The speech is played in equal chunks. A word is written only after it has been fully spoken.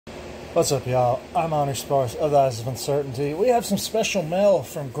What's up, y'all? I'm Honor Sparse, otherwise of Uncertainty. We have some special mail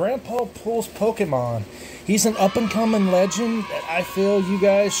from Grandpa Pool's Pokemon. He's an up-and-coming legend that I feel you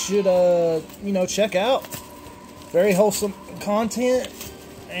guys should, check out. Very wholesome content,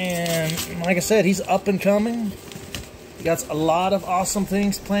 and like I said, he's up-and-coming. He got a lot of awesome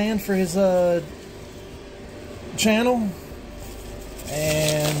things planned for his channel,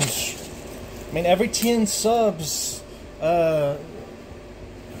 and I mean, every 10 subs,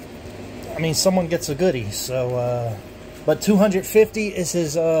 someone gets a goodie. So, but 250 is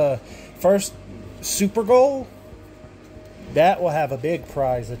his first super goal. That will have a big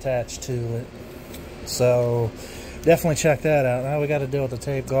prize attached to it. So, definitely check that out. Now we got to deal with the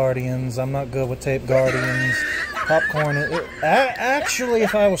Tape Guardians. I'm not good with Tape Guardians. Popcorn. Actually,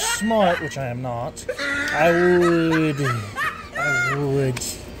 if I was smart, which I am not, I would.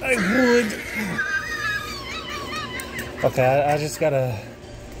 Okay, I just gotta.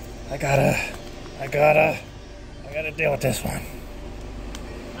 I gotta deal with this one.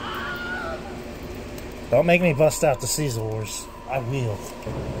 Don't make me bust out the Caesars. I will.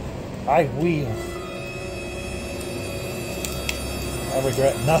 I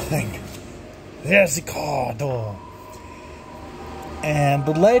regret nothing. There's the card. And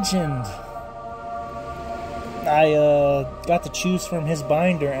the legend. I got to choose from his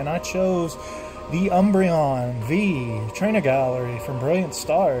binder, and I chose the Umbreon V Trainer Gallery from Brilliant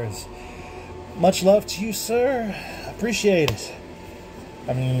Stars. Much love to you, sir. Appreciate it.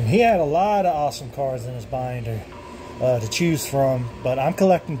 I mean, he had a lot of awesome cards in his binder to choose from, but I'm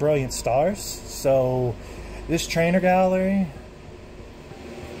collecting Brilliant Stars, so this Trainer Gallery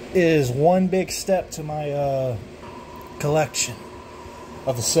is one big step to my collection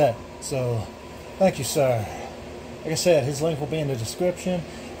of the set. So, thank you, sir. Like I said, his link will be in the description.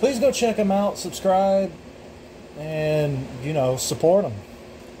 Please go check him out, subscribe, and, support him.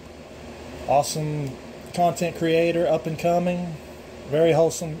 Awesome content creator, up and coming. Very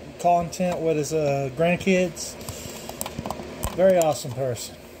wholesome content with his grandkids. Very awesome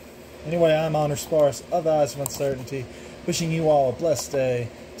person. Anyway, I'm Honor Sparse, otherwise of Uncertainty. Wishing you all a blessed day.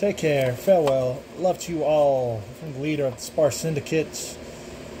 Take care. Farewell. Love to you all. From the leader of the SparceSyndicate.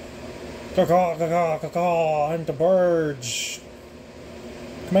 Caw-caw, caw-caw, caw-caw. I'm the Burge.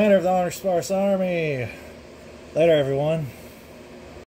 Commander of the Honor Sparse Army. Later, everyone.